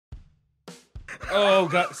Oh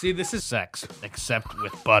god, see, this is sex, except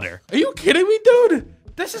with butter. Are you kidding me, dude?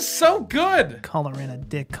 This is so good. Color in a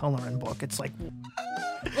dick coloring book. It's like.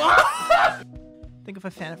 Think if I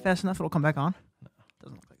fan it fast enough, it'll come back on. No,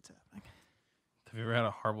 doesn't look like it's happening. Have you ever had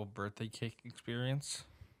a horrible birthday cake experience?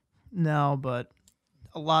 No, but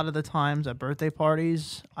a lot of the times at birthday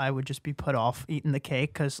parties, I would just be put off eating the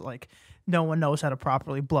cake because like no one knows how to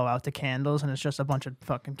properly blow out the candles, and it's just a bunch of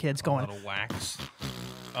fucking kids going. A little wax.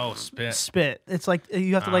 Oh, spit. Spit. It's like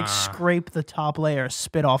you have to like scrape the top layer,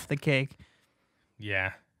 spit off the cake.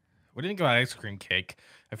 Yeah. What do you think about ice cream cake?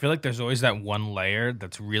 I feel like there's always that one layer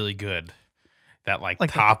that's really good. That like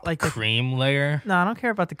top cream layer. No, I don't care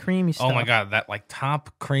about the creamy stuff. Oh my god, that like top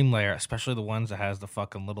cream layer, especially the ones that has the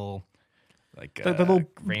fucking little like the little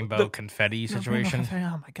rainbow confetti situation.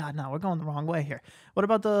 Oh my god, no, we're going the wrong way here. What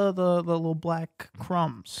about the little black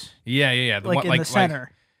crumbs? Yeah. The one, in the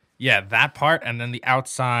center. Yeah, that part, and then the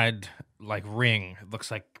outside like ring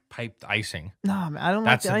looks like piped icing. No, man, I don't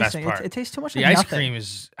like the icing. It tastes too much like nothing. The ice cream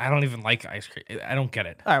is. I don't even like ice cream. I don't get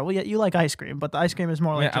it. All right, well, yeah, you like ice cream, but the ice cream is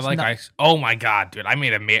more like. Yeah, I like ice. Oh my god, dude!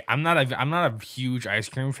 I'm not a huge ice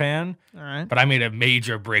cream fan. All right. But I made a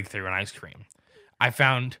major breakthrough in ice cream. I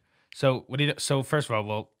found. So so first of all,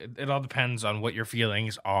 well, it all depends on what your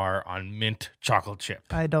feelings are on mint chocolate chip.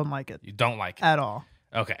 I don't like it. You don't like it at all.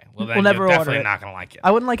 Okay, well then we'll never you're definitely order it. not gonna like it.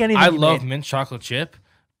 I wouldn't like anything. I love mint chocolate chip,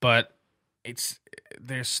 but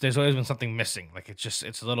there's always been something missing. Like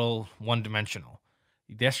it's a little one dimensional.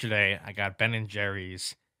 Yesterday I got Ben and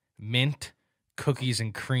Jerry's mint cookies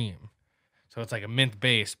and cream, so it's like a mint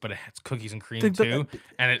base, but it's cookies and cream too,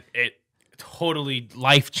 and it totally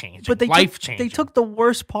life changing. But they took the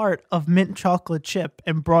worst part of mint chocolate chip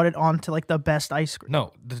and brought it on to like the best ice cream.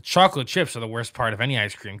 No, the chocolate chips are the worst part of any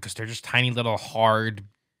ice cream because they're just tiny little hard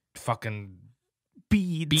fucking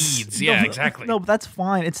beads. Yeah, exactly. No, but that's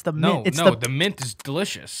fine. It's the mint. The mint is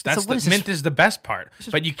delicious. Mint is the best part.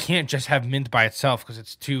 But you can't just have mint by itself because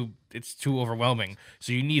it's too overwhelming.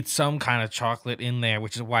 So you need some kind of chocolate in there,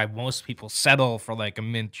 which is why most people settle for like a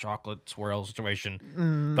mint chocolate swirl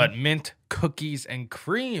situation. But mint cookies and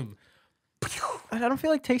cream. I don't feel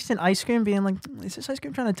like tasting ice cream being like, is this ice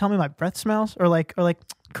cream trying to tell me my breath smells or like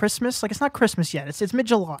Christmas? Like it's not Christmas yet. It's mid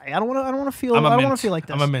July. I don't want to feel. I don't want to feel like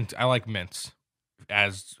this. I'm a mint. I like mints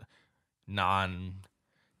as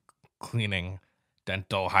non-cleaning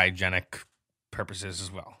dental hygienic purposes as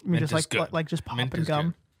well. Mint just is good. Like just popping gum.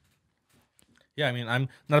 Good. Yeah, I mean, I'm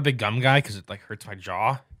not a big gum guy because it like hurts my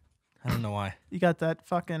jaw. I don't know why. You got that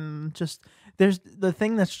fucking there's the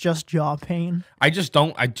thing that's just jaw pain. I just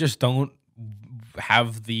don't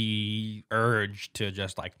have the urge to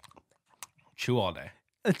just like chew all day.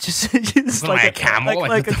 It's like a camel,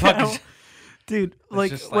 like a camel. Dude,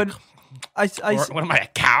 like when what am I, a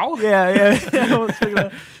cow? Yeah.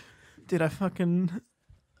 Dude, I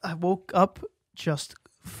woke up just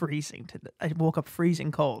freezing. I woke up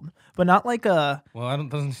freezing cold, but not like a. Well, it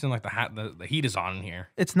doesn't seem like the heat is on in here.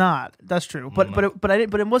 It's not. That's true. But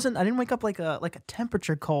it wasn't. I didn't wake up like a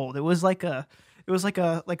temperature cold. It was like a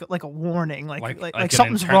warning. Like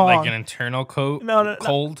something's wrong. Like an internal cold. No. I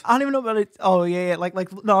don't even know about it. Oh yeah.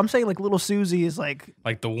 No, I'm saying like little Susie is like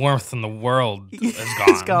the warmth in the world is gone.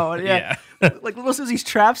 It's gone. Yeah. Like little Susie's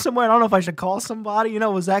trapped somewhere. I don't know if I should call somebody. It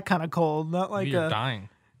was that kind of cold. Not like you're dying.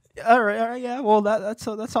 All right, yeah. Well, that's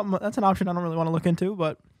something. That's an option I don't really want to look into,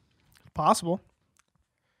 but possible.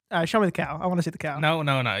 All right, show me the cow. I want to see the cow. No.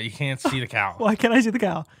 You can't see the cow. Why can't I see the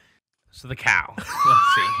cow? So the cow. Let's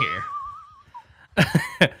see here.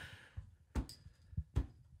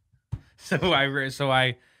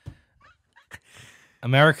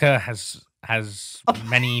 America has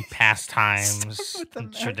many pastimes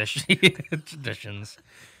and traditions.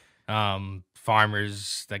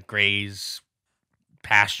 Farmers that graze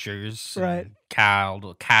pastures, right?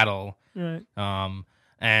 Cattle, right?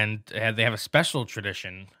 And they have a special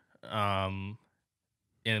tradition,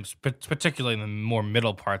 particularly in the more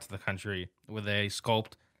middle parts of the country, where they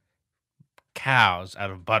sculpt cows out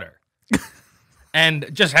of butter, and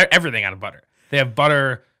just everything out of butter. They have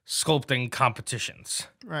butter sculpting competitions,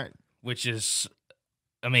 right? Which is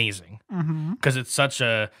amazing because it's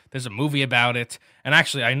there's a movie about it, and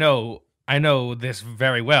actually I know this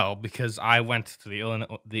very well because I went to the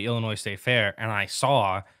Illinois State Fair and I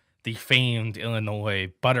saw the famed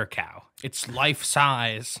Illinois butter cow. It's life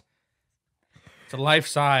size. It's a life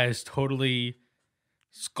size, totally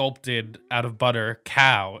sculpted out of butter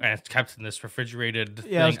cow, and it's kept in this refrigerated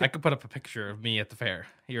thing. I could put up a picture of me at the fair.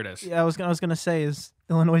 Here it is. Yeah, I was gonna say, is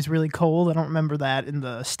Illinois really cold? I don't remember that in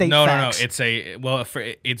the state. No. facts.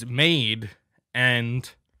 It's made and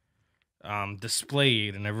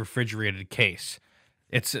displayed in a refrigerated case.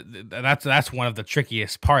 it's that's one of the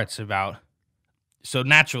trickiest parts about. So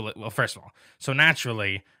naturally, well, first of all,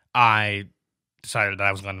 I decided that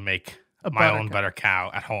I was going to make my own butter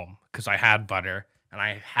cow at home because I had butter and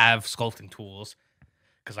I have sculpting tools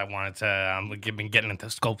because I wanted to. I've been getting into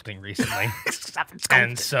sculpting recently,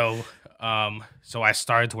 and so I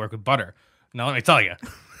started to work with butter. Now let me tell you,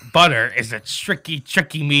 butter is a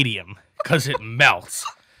tricky medium because it melts,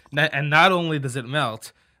 and not only does it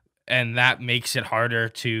melt, and that makes it harder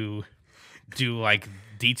to do like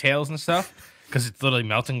details and stuff. Because it's literally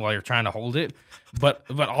melting while you're trying to hold it, but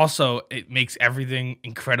also it makes everything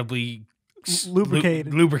incredibly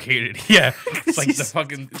lubricated. Yeah, it's like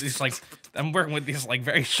it's like I'm working with these like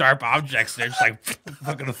very sharp objects. They're just like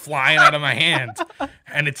fucking flying out of my hand,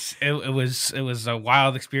 and it was a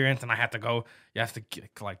wild experience. And I had to go. You have to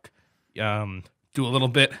like do a little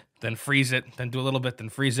bit, then freeze it, then do a little bit, then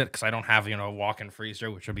freeze it. Because I don't have a walk-in freezer,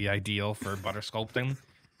 which would be ideal for butter sculpting.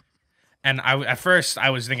 And at first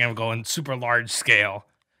I was thinking of going super large scale,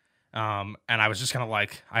 and I was just gonna I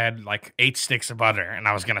had like 8 sticks of butter, and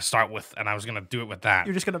I was gonna do it with that.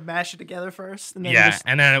 You're just gonna mash it together first, and then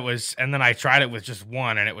and then I tried it with just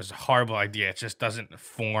one, and it was a horrible idea. It just doesn't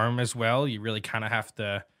form as well. You really kind of have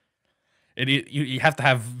to. You have to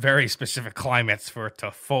have very specific climates for it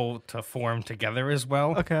to form together as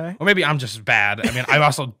well. Okay. Or maybe I'm just bad. I mean, I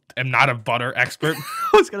also am not a butter expert.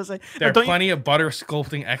 I was gonna say there are plenty of butter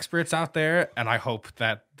sculpting experts out there, and I hope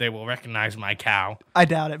that they will recognize my cow. I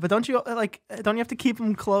doubt it, but don't you have to keep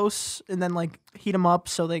them close and then like heat them up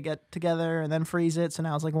so they get together and then freeze it? So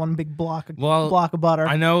now it's like one big block of butter.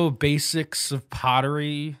 I know basics of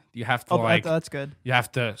pottery. You have to that's good. You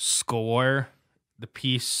have to score the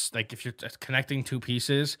piece, like if you're connecting 2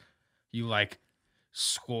 pieces, you like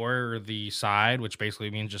score the side, which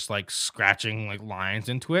basically means just like scratching like lines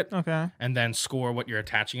into it. Okay. And then score what you're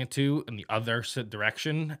attaching it to in the other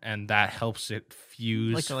direction, and that helps it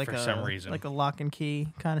fuse for some reason. Like a lock and key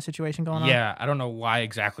kind of situation going on. Yeah, I don't know why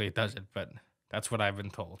exactly it does it, but that's what I've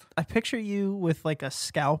been told. I picture you with like a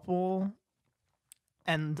scalpel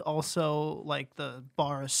and also like the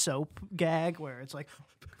bar of soap gag where it's like.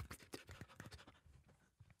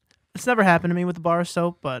 It's never happened to me with the bar of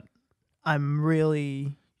soap, but I'm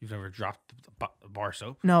really. You've never dropped the bar of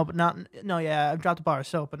soap? No, but not. No, yeah, I've dropped a bar of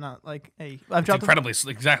soap, but not like I've dropped. It's incredibly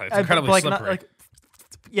slippery.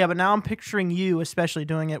 Yeah, but now I'm picturing you, especially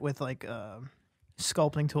doing it with like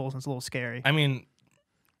sculpting tools, and it's a little scary. I mean,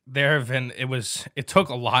 it took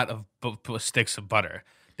a lot of sticks of butter.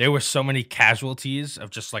 There were so many casualties of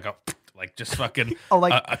just like just fucking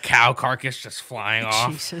a cow carcass just flying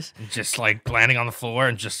off, Jesus. And just like landing on the floor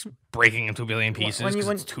and just breaking into a billion pieces because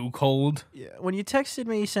it's too cold. Yeah, when you texted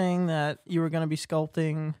me saying that you were going to be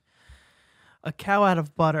sculpting a cow out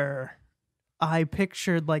of butter, I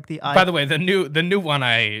pictured like the. By the way, the new one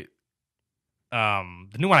I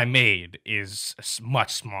made is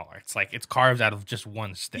much smaller. It's carved out of just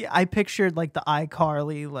one stick. Yeah, I pictured like the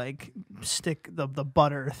iCarly like stick the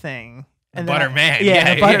butter thing. And the butter man.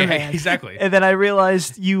 Yeah, the butter man. Exactly. And then I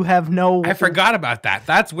realized you have no. I forgot about that.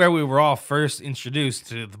 That's where we were all first introduced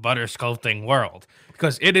to the butter sculpting world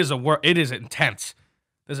because it is intense.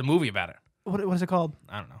 There's a movie about it. What is it called?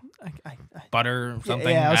 I don't know. I butter something.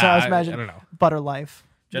 Yeah, I was imagining. I don't know. Butter Life.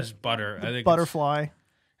 Just butter. I think Butterfly.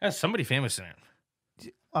 Has somebody famous in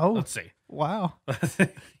it. Oh, let's see. Wow.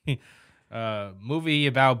 Movie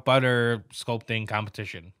about butter sculpting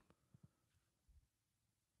competition.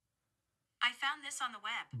 I found this on the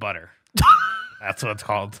web. Butter. That's what it's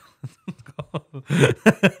called.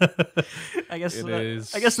 I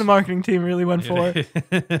guess the marketing team really went for it.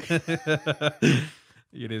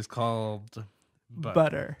 It is called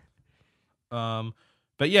butter.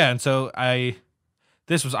 But yeah, and so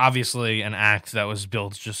this was obviously an act that was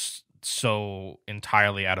built just so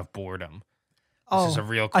entirely out of boredom. This is a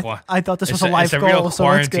real. I thought this was a life goal. It's a real so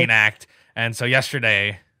quarantine act, and so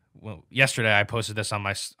yesterday I posted this on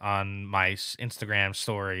my Instagram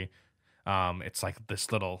story. It's like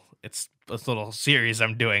this little series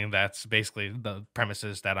I'm doing that's basically the premise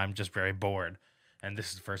is that I'm just very bored, and this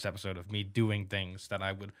is the first episode of me doing things that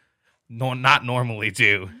I would not normally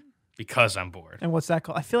do because I'm bored. And what's that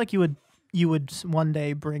called? I feel like you would one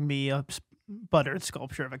day bring me a buttered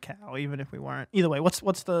sculpture of a cow, even if we weren't. Either way, what's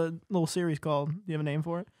the little series called? Do you have a name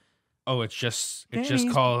for it? Oh, it's just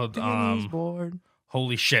called Danny's bored.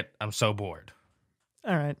 Holy shit, I'm so bored.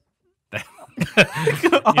 All right.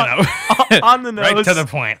 On the nose. Right to the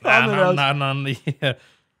point. Not on the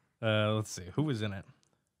let's see. Who was in it?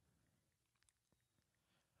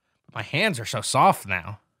 My hands are so soft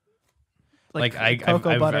now. Like I've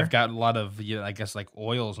got a lot of I guess like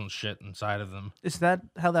oils and shit inside of them. Is that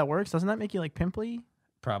how that works? Doesn't that make you like pimply?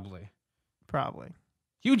 Probably.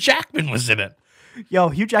 Hugh Jackman was in it. Yo,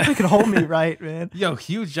 Hugh Jackman could hold me right, man. Yo,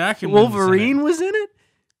 Hugh Jackman was in it. Wolverine was in it?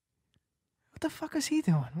 What the fuck is he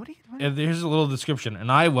doing? What are you doing? And here's a little description. In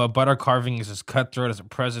Iowa, butter carving is as cutthroat as a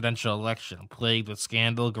presidential election, plagued with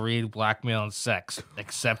scandal, greed, blackmail, and sex,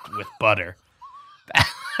 except with butter.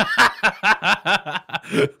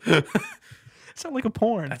 Sound like a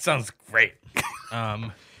porn. That sounds great.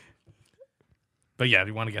 But yeah, do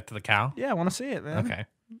you want to get to the cow? Yeah, I want to see it, man. Okay.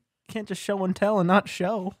 Can't just show and tell and not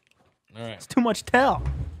show. All right. It's too much tell.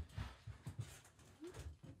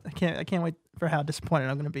 I can't wait for how disappointed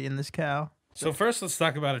I'm going to be in this cow. So first, let's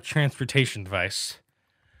talk about a transportation device.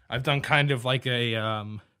 I've done kind of like a,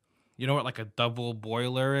 you know what, like a double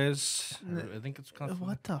boiler is? I think it's called.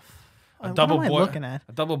 What the? A double what am I boiler. looking at?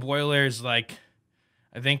 A double boiler is like,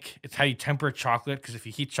 I think it's how you temper chocolate. Because if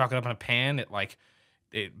you heat chocolate up in a pan,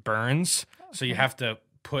 it burns. So you have to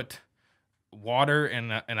put water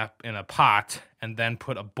in a pot and then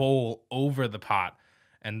put a bowl over the pot.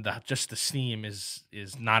 And just the steam is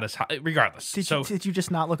not as hot, regardless. Did you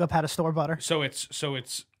just not look up how to store butter? So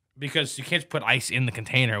it's because you can't put ice in the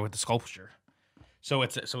container with the sculpture. So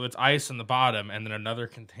it's ice on the bottom and then another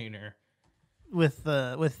container. With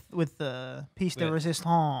the piece de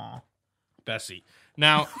resistance. Bessie.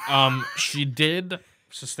 Now, she did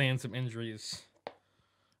sustain some injuries.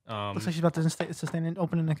 Looks like she's about to sustain and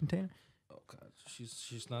open in a container. Oh god,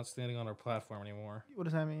 she's not standing on her platform anymore. What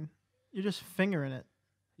does that mean? You're just fingering it.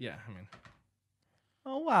 Yeah, I mean.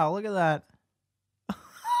 Oh wow, look at that.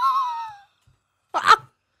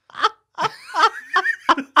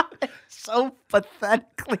 So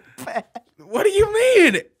pathetically bad. What do you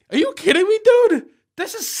mean? Are you kidding me, dude?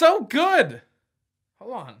 This is so good.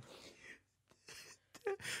 Hold on.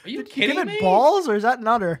 Are you Did you kidding give me? it balls or is that an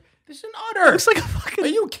udder? This is an udder. Looks like a fucking. Are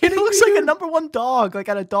you kidding It me? looks like a dude? number one dog, like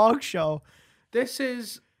at a dog show. This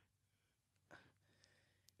is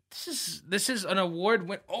an award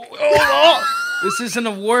win. This is an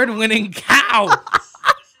award-winning cow.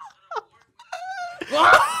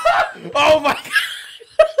 Oh my god.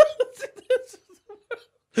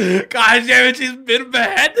 God damn it, she's been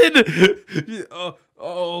beheaded.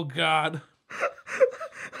 Oh god.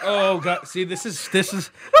 Oh god! See, this is.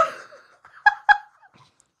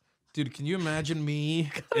 Dude, can you imagine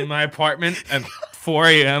me in my apartment at 4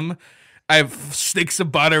 a.m.? I have sticks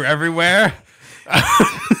of butter everywhere.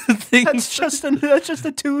 That's just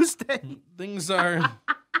a Tuesday. Things are.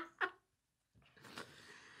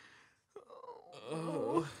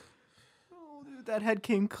 Oh, dude, that head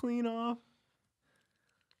came clean off.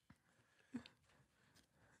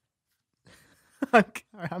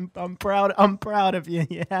 I'm proud. I'm proud of you.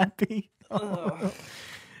 You happy? The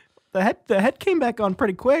head came back on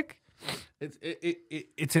pretty quick.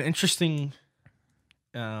 It's an interesting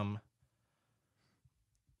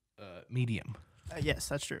medium. Yes,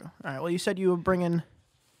 that's true. All right. Well, you said you were bringing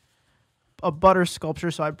a butter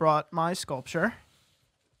sculpture, so I brought my sculpture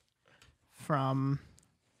from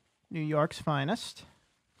New York's finest.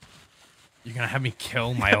 You're gonna have me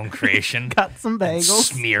kill my own creation? Got some and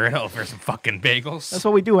bagels. smear it over some fucking bagels. That's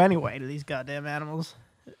what we do anyway to these goddamn animals,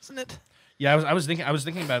 isn't it? Yeah, I was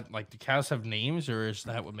thinking about, like, do cows have names, or is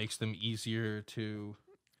that what makes them easier to?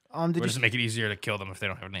 Or does it make it easier to kill them if they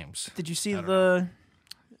don't have names? Did you see there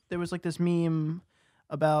was like this meme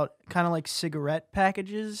about kind of like cigarette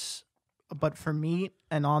packages, but for meat,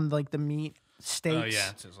 and on like the meat steaks. Oh yeah,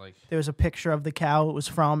 it's like there was a picture of the cow it was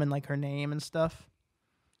from and like her name and stuff.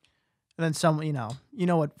 And then some, you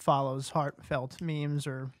know what follows heartfelt memes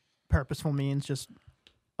or purposeful memes, just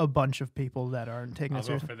a bunch of people that aren't taking I'll it go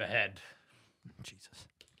seriously. for the head. Jesus.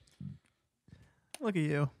 Look at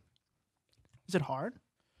you. Is it hard?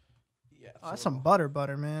 Yeah, Oh, that's some butter,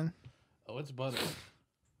 man. Oh, it's butter.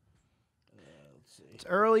 Let's see. It's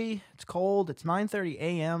early. It's cold. It's 9:30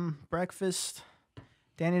 a.m. Breakfast.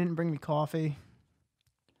 Danny didn't bring me coffee.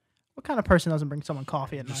 What kind of person doesn't bring someone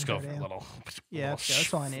coffee at 9:30 Just go for a a.m.? little. Yeah,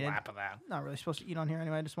 that's all I needed. Slap of that. Not really supposed to eat on here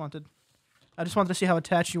anyway. I just wanted to see how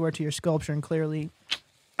attached you were to your sculpture, and clearly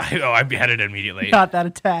I beheaded it immediately. not that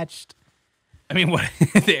attached. I mean, what?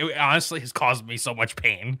 It honestly has caused me so much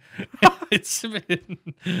pain. It's been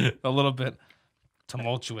a little bit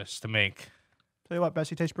tumultuous to make. Tell you what,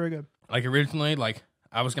 Bessie tastes pretty good. Like, originally, like,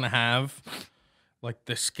 I was gonna have, like,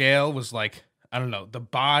 the scale was like, I don't know, the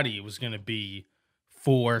body was gonna be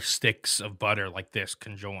 4 sticks of butter like this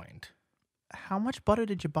conjoined. How much butter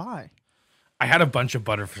did you buy? I had a bunch of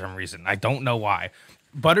butter for some reason. I don't know why.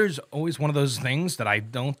 Butter's always one of those things that I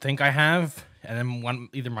don't think I have, and then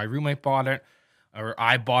either my roommate bought it or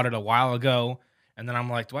I bought it a while ago, And then I'm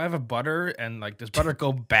like, do I have a butter? And like, does butter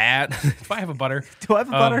go bad? Do I have a butter? Do I have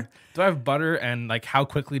a butter? Do I have butter? And like, how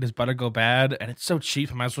quickly does butter go bad? And it's so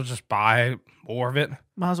cheap. I might as well just buy more of it.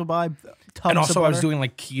 Might as well buy tubs And of also, I was butter. doing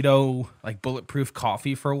like keto, like bulletproof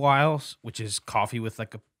coffee for a while, which is coffee with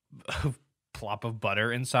like a plop of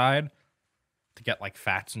butter inside to get like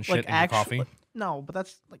fats and shit like in your coffee. No, but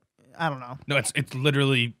that's like I don't know. No, it's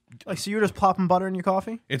literally Like so, you're just popping butter in your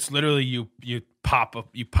coffee? you pop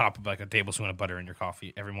like a tablespoon of butter in your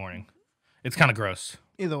coffee every morning. It's kind of gross,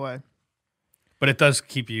 Either way, but it does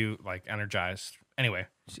keep you like energized. Anyway,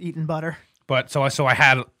 just eating butter. but I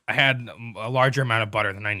had a larger amount of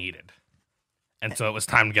butter than I needed, and so it was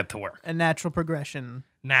time to get to work. A natural progression.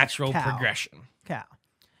 Natural Cow. progression, Cow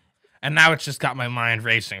and now it's just got my mind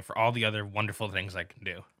racing for all the other wonderful things I can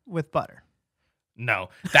do. with butter. No,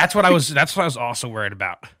 that's what I was. That's what I was also worried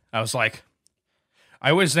about. I was like, I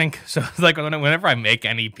always think so. Like whenever I make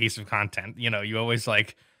any piece of content, you know, you always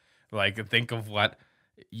like think of what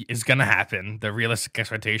is gonna happen, the realistic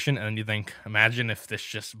expectation, and then you think, imagine if this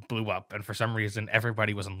just blew up, and for some reason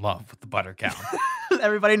everybody was in love with the butter cow.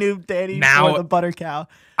 Everybody knew Danny Now- for the butter cow.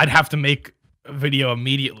 I'd have to make a video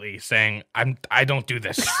immediately saying, I don't do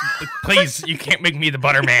this. Please, you can't make me the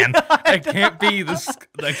butter man. I can't be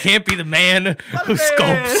the man who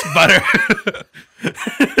sculpts butter.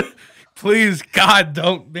 Please, God,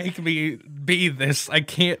 don't make me be this.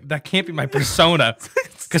 That can't be my persona.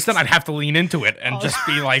 Because then I'd have to lean into it and just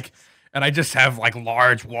be like, and I just have like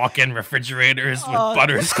large walk-in refrigerators with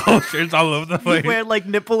butter sculptures all over the You place. wear like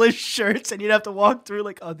nipple-ish shirts, and you'd have to walk through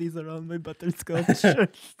like, oh, these are on my butter sculptures.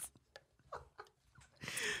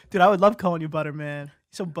 Dude, I would love calling you butter man. You're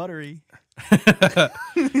so buttery. But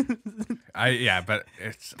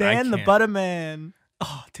it's Dan the can't. butter man.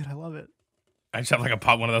 Oh, dude, I love it. I just have like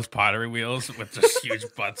one of those pottery wheels with just huge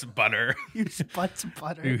butts of butter. Huge butts of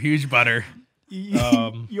butter. Huge butter.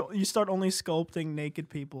 You start only sculpting naked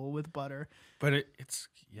people with butter. But it's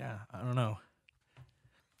I don't know.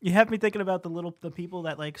 You have me thinking about the people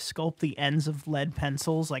that like sculpt the ends of lead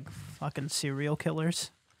pencils like fucking serial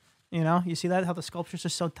killers. You know, you see that how the sculptures are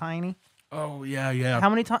so tiny. Oh yeah. How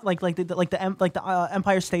many times like the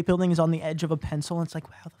Empire State Building is on the edge of a pencil, and it's like,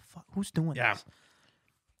 how the fuck? Who's doing Yeah. this?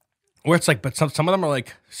 Or it's like, but some of them are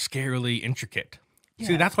like scarily intricate.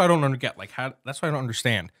 See, Yeah. that's what I don't get. Like that's what I don't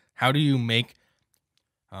understand. How do you make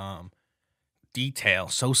detail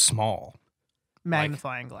so small?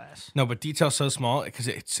 Magnifying glass. No, but detail so small because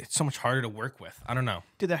it's so much harder to work with. I don't know.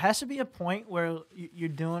 Dude, there has to be a point where you're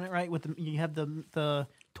doing it right with you have the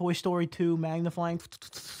Toy Story 2 magnifying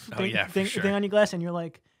thing on your glass, and you're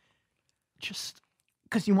like, just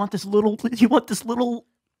because you want this little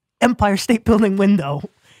Empire State Building window,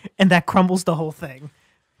 and that crumbles the whole thing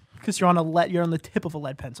because you're on the tip of a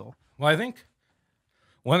lead pencil. Well, I think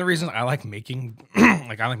one of the reasons I like making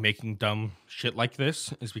making dumb shit like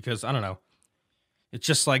this is because I don't know. It's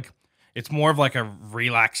just like it's more of like a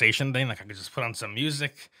relaxation thing. Like I could just put on some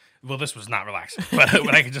music. Well, this was not relaxing,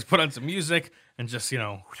 but I could just put on some music and just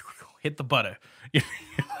hit the butter.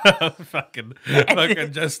 fucking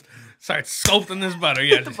just start sculpting this butter.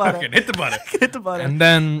 Yeah, just butter. fucking hit the butter. Hit the butter. And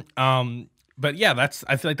then but yeah,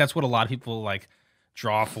 I feel like that's what a lot of people like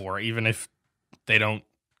draw for, even if they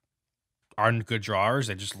aren't good drawers.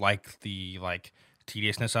 They just like the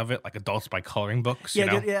tediousness of it, like adults by coloring books. Yeah,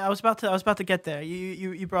 you know? dude, yeah. I was about to get there.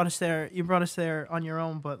 You brought us there. You brought us there on your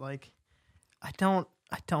own, but like, I don't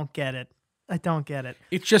get it. I don't get it.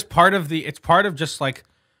 It's just part of it's part of just like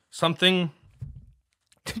something.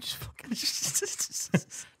 Just fucking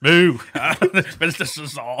Moo. This business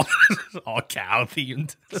is all cow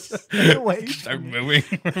themed. away. Start mooing.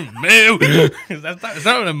 Moo. Is that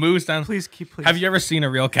what a moo sounds? Please. Have you ever seen a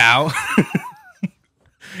real cow?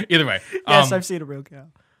 Either way. Yes, I've seen a real cow.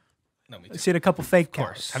 No, me too. I've seen a couple fake Of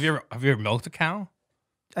course. cows. Have you ever milked a cow?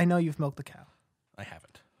 I know you've milked a cow. I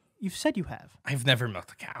haven't. You've said you have. I've never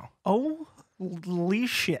milked a cow. Holy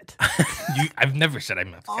shit! I've never said I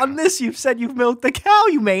milked a cow. On this, you've said you've milked the cow,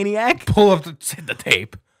 you maniac. Pull up the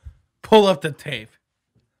tape. Pull up the tape.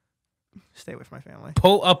 Stay with my family.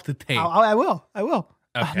 Pull up the tape. I will.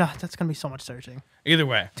 Okay. No, that's gonna be so much searching. Either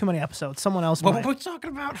way. Too many episodes. Someone else. What might. were we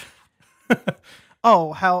talking about?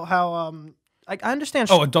 Oh, how I understand.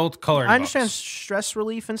 Oh, adult coloring I understand books. stress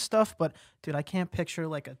relief and stuff, but dude, I can't picture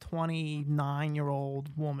like a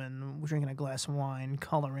 29-year-old woman drinking a glass of wine,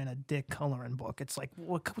 coloring a dick coloring book. It's like,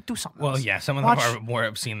 do something. Well, else. yeah, some of them Watch- are more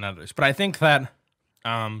obscene than others. But I think that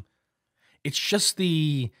it's just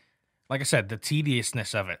like I said, the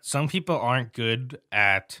tediousness of it. Some people aren't good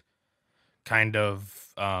at kind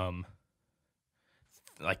of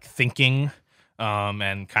like thinking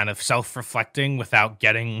and kind of self-reflecting without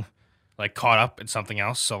getting like caught up in something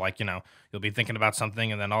else. So like, you'll be thinking about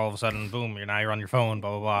something and then all of a sudden, boom, you're on your phone,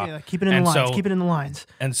 blah, blah, blah. Yeah, keep it in And the lines. so- Keep it in the lines.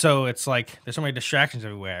 And so it's like there's so many distractions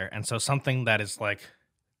everywhere. And so something that is like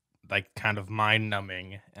kind of mind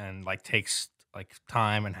numbing and like takes like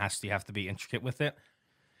time and you have to be intricate with it.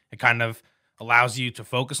 It kind of allows you to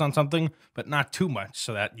focus on something, but not too much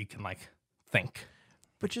so that you can like think.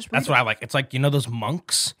 But just That's read what I like. It's like, those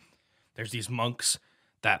monks. There's these monks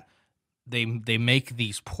that they make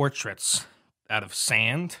these portraits out of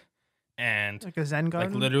sand and like a Zen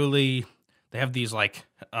garden. like literally they have these like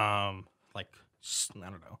I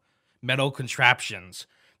don't know, metal contraptions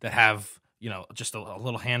that have just a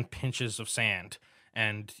little hand pinches of sand,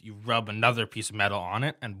 and you rub another piece of metal on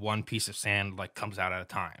it, and one piece of sand like comes out at a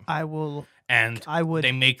time. I would.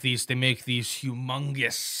 They make these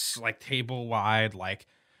humongous like table wide like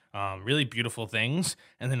really beautiful things,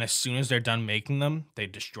 and then as soon as they're done making them, they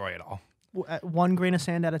destroy it all. At 1 grain of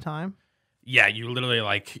sand at a time. Yeah, you literally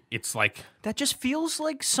like it's like That just feels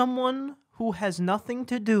like someone who has nothing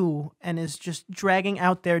to do and is just dragging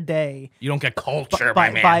out their day you don't get culture, my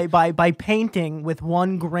man. by painting with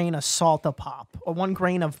 1 grain of salt a pop or 1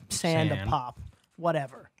 grain of sand a Sand. pop.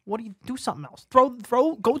 Whatever. What do you do? Something else.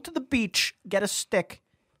 Go to the beach, get a stick.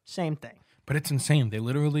 Same thing. But it's insane. They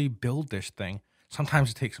literally build this thing. Sometimes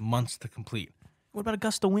it takes months to complete, What about a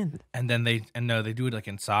gust of wind? and then they do it like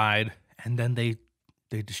inside, and then they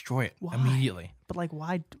destroy it Why? immediately. But like,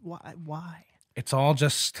 why? It's all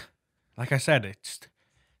just like I said. It's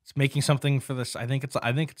making something for this. I think it's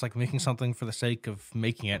like making something for the sake of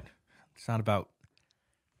making it. It's not about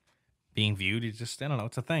being viewed. It's just I don't know.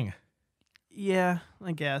 It's a thing. Yeah,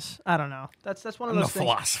 I guess. I don't know. That's one of I'm no those things.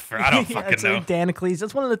 philosopher. I don't Yeah, fucking it's know. like Damocles.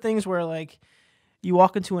 That's one of the things where like you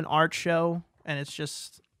walk into an art show and it's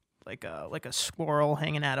just like a squirrel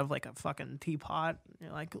hanging out of like a fucking teapot.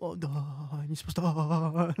 You're like, oh, duh, you're supposed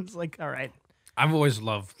to. It's like, all right, I've always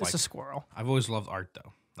loved it's a squirrel. I've always loved art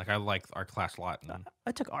though. Like I liked art class a lot. And,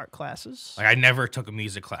 I took art classes. like I never took a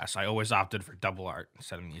music class. I always opted for double art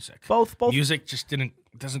instead of music. Both Music just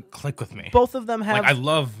doesn't click with me. both of them have. Like I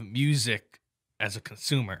love music as a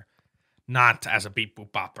consumer, not as a beat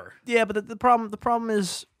boop bopper. Yeah, but the problem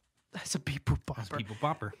is that's a beep boop As a bopper. beat boop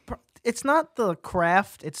bopper. It's not the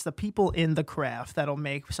craft; it's the people in the craft that'll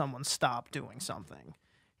make someone stop doing something.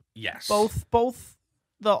 Yes. Both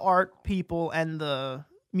the art people and the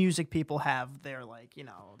music people have their like,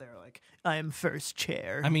 they're like, I am first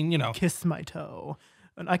chair. I mean, Kiss my toe.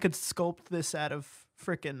 And I could sculpt this out of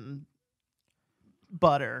frickin'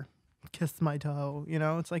 butter. Kiss my toe.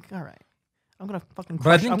 It's like, all right. I'm gonna fucking but I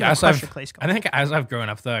crush, I'm think gonna as crush your clay sculpture. I think as I've grown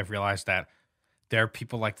up though, I've realized that there are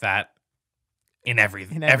people like that in every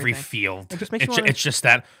everything. field. It just makes you It's, wanna- it's just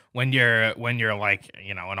that when you're like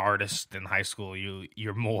an artist in high school,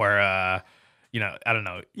 you're more I don't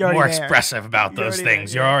know, You're already more there. expressive about You're those already there,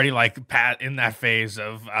 things. yeah. You're already like in that phase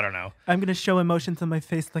of I don't know. I'm gonna show emotions on my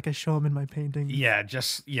face like I show them in my painting. Yeah,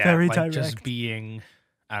 Very like just direct. being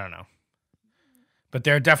I don't know. But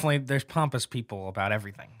there's pompous people about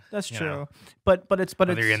everything. That's you true. know. But it's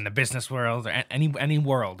Whether you're in the business world or any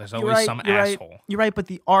world, there's always some you're asshole. Right, you're right, but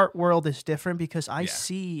the art world is different because I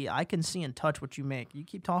Yeah. can see and touch what you make. You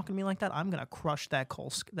keep talking to me like that, I'm gonna crush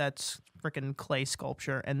that's freaking clay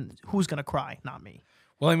sculpture, and who's gonna cry? Not me.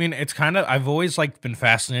 Well, I mean, it's kind of I've always like been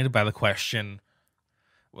fascinated by the question,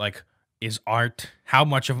 like, is art? How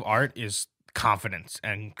much of art is confidence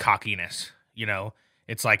and cockiness?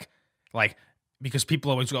 It's like because people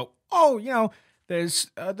always go, oh, there's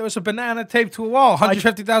a banana taped to a wall,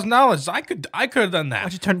 $150,000. I could have done that.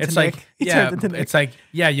 Why'd you turn it It's to like Nick? He yeah, turned it to Nick. it's like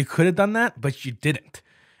yeah, you could have done that, but you didn't,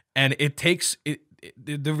 and it takes it.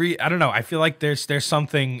 I don't know. I feel like there's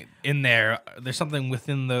something in there. There's something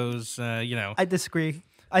within those. I disagree.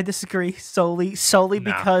 I disagree solely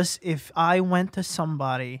Nah. because if I went to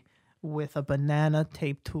somebody with a banana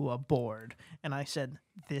taped to a board and I said,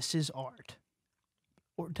 "This is art,"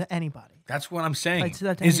 or to anybody, That's what I'm saying. I'd say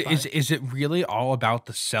that to Is anybody. it really all about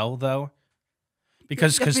the sell though?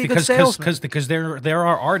 Because You have to be a good salesman. because there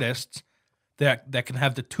are artists that can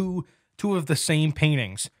have the two of the same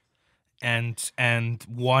paintings, and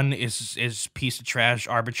one is piece of trash,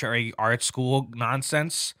 arbitrary art school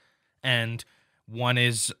nonsense, and one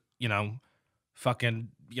is fucking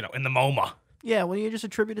in the MoMA. Yeah, well, you just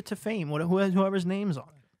attribute it to fame. Whoever's name's on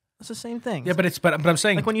it. It's the same thing. Yeah, but I'm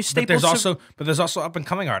saying Like when you but there's staple there's also up and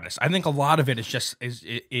coming artists. I think a lot of it is just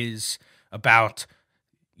is about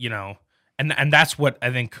and that's what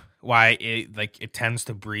I think why it tends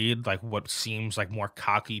to breed like what seems like more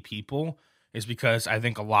cocky people is because I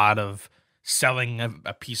think a lot of selling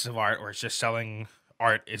a piece of art or it's just selling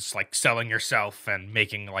art is like selling yourself and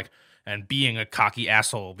making like and being a cocky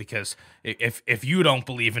asshole, because if you don't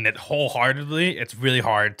believe in it wholeheartedly, it's really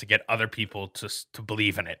hard to get other people to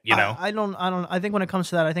believe in it, you know? I don't. I think when it comes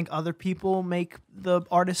to that, I think other people make the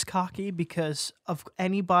artist cocky because of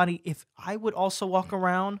anybody. If I would also walk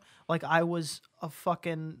around like I was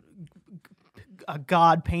a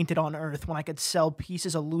god painted on earth when I could sell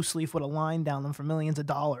pieces of loose leaf with a line down them for millions of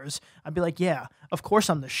dollars, I'd be like, yeah, of course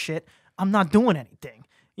I'm the shit. I'm not doing anything.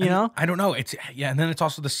 You know? I don't know. And then it's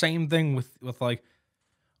also the same thing with like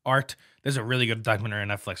art. There's a really good documentary on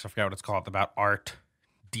Netflix, I forgot what it's called, about art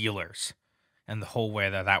dealers and the whole way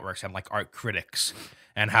that works, and like art critics,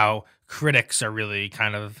 and how critics are really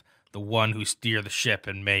kind of the one who steer the ship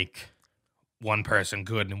and make one person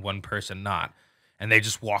good and one person not. And they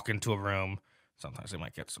just walk into a room. Sometimes they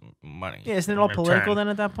might get some money. Yeah, isn't it in all return. political then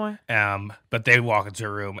at that point? But they walk into a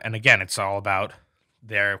room, and again, it's all about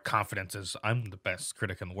their confidence is, I'm the best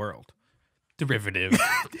critic in the world. Derivative.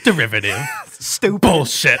 Stupid.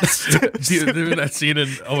 Bullshit. Do you remember that scene in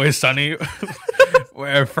Always Sunny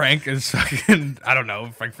where Frank is fucking, I don't know,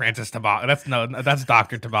 Frank Francis Toboggan. That's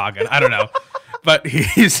Dr. Toboggan. I don't know. But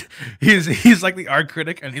he's like the art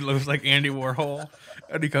critic, and he looks like Andy Warhol.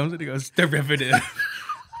 And he comes and he goes, derivative.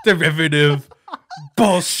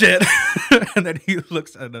 Bullshit. And then he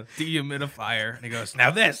looks at a dehumidifier and he goes, now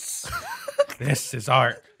this is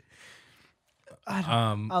art.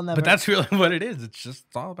 I'll never. But that's really what it is. It's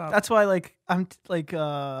all about. That's why, like, I'm like,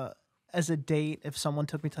 as a date, if someone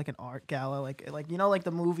took me to like an art gala, like you know, like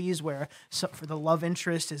the movies where for the love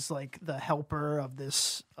interest is like the helper of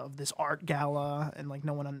this art gala, and like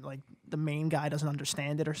no one like the main guy doesn't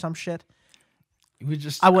understand it or some shit.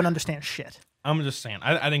 I wouldn't understand shit. I'm just saying.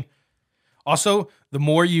 I think also the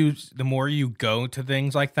more you go to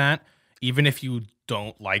things like that, even if you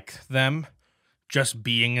don't like them, just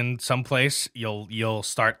being in some place, you'll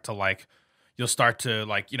start to like,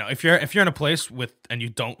 you know, if you're in a place and you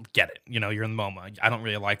don't get it, you know, you're in the MoMA, I don't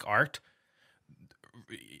really like art.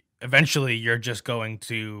 Eventually, you're just going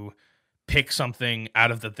to pick something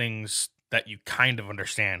out of the things that you kind of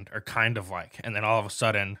understand or kind of like, and then all of a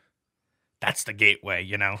sudden, that's the gateway,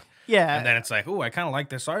 you know? Yeah. And then it's like, oh, I kind of like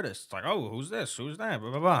this artist. It's like, oh, who's this? Who's that?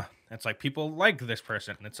 Blah, blah, blah. It's like people like this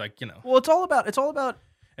person. And it's like, you know. Well, it's all about. I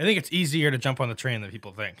think it's easier to jump on the train than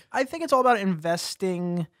people think. I think it's all about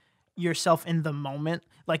investing yourself in the moment.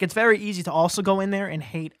 Like, it's very easy to also go in there and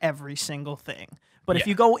hate every single thing. But if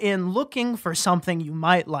you go in looking for something you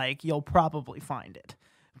might like, you'll probably find it.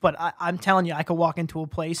 But I'm telling you, I could walk into a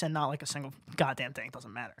place and not like a single goddamn thing. It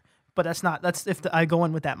doesn't matter. But that's if I go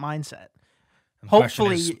in with that mindset. And the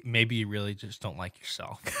hopefully, question is, maybe you really just don't like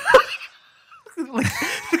yourself. like,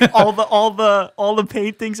 all the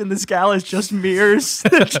paintings in this gala is just mirrors.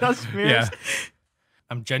 Just mirrors. Yeah.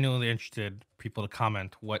 I'm genuinely interested people to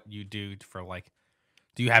comment what you do for, like,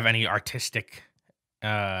 do you have any artistic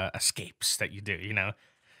escapes that you do, you know?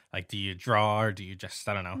 Like, do you draw or do you just,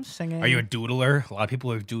 I don't know. I'm singing. Are you a doodler? A lot of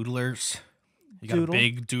people are doodlers. You got Doodle. a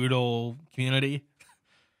big doodle community.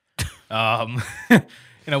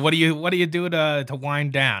 You know, what do you do to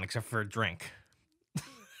wind down except for a drink?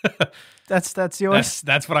 That's yours.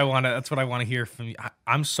 That's what I want to. That's what I want to hear from you.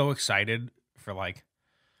 I'm so excited for, like,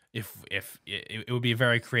 if it would be a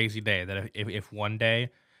very crazy day that if one day,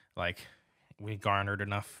 like, we garnered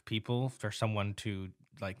enough people for someone to,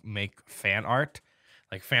 like, make fan art.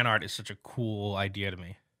 Like, fan art is such a cool idea to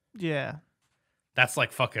me. Yeah. That's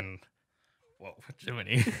like fucking. Whoa,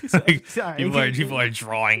 Jiminy. Like, Sorry. people are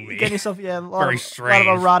drawing me. Get yourself, a lot Very of strange.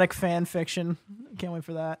 erotic fan fiction. Can't wait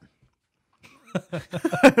for that.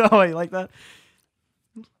 Oh, you like that?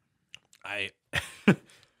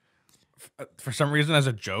 For some reason, as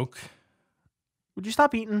a joke. Would you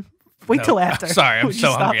stop eating? Wait No, till after. Sorry, I'm Would you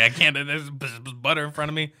so stop? hungry. I can't. There's butter in front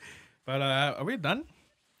of me. But are we done?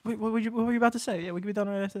 Wait, what were you about to say? Yeah, we could be done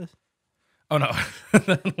right after this. Oh no,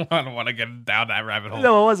 I don't want to get down that rabbit hole.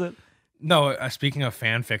 No, what was it? No, speaking of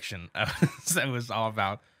fan fiction, it was all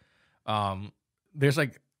about. There's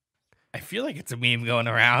like, I feel like it's a meme going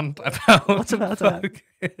around about. What's about that?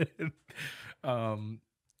 You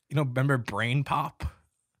know, remember Brain Pop?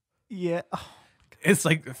 Yeah. Oh, It's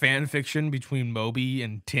like fan fiction between Moby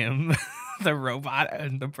and Tim, the robot,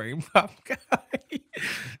 and the Brain Pop guy.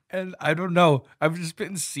 And I don't know. I've just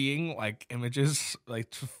been seeing like images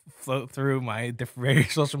like float through my different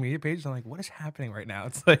various social media pages. I'm like, what is happening right now?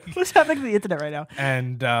 It's like, what's happening to the internet right now?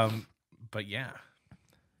 and but yeah,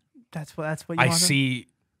 That's what you I want. see.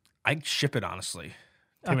 I ship it honestly.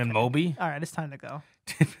 Tim and Okay. Moby. All right, it's time to go.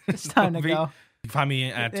 Tim and It's time to Moby. go. You can find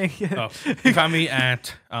me at Yeah. you find me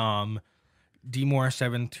at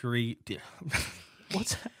Dmore73.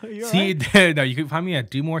 What's? Are you all See, right? no, you can find me at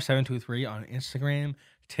Dmore723 on Instagram,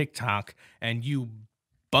 TikTok and you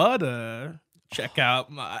butter, check out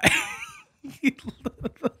my.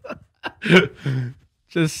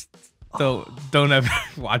 Just don't ever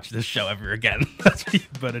watch this show ever again. That's what you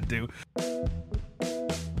better do.